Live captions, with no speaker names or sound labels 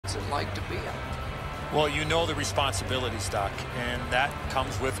like to be in? Well, you know the responsibilities, Doc, and that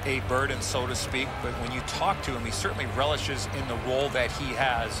comes with a burden, so to speak. But when you talk to him, he certainly relishes in the role that he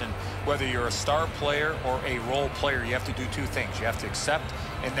has. And whether you're a star player or a role player, you have to do two things. You have to accept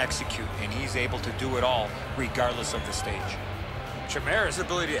and execute, and he's able to do it all regardless of the stage. Chimera's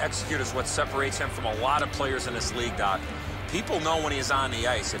ability to execute is what separates him from a lot of players in this league, Doc. People know when he's on the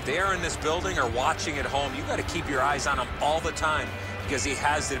ice. If they are in this building or watching at home, you got to keep your eyes on him all the time because he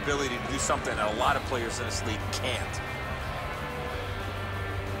has the ability to do something that a lot of players in this league can't.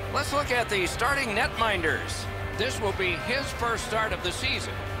 Let's look at the starting netminders. This will be his first start of the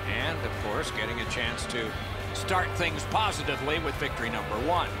season. And, of course, getting a chance to start things positively with victory number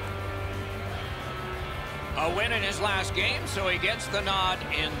 1. A win in his last game, so he gets the nod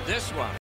in this one.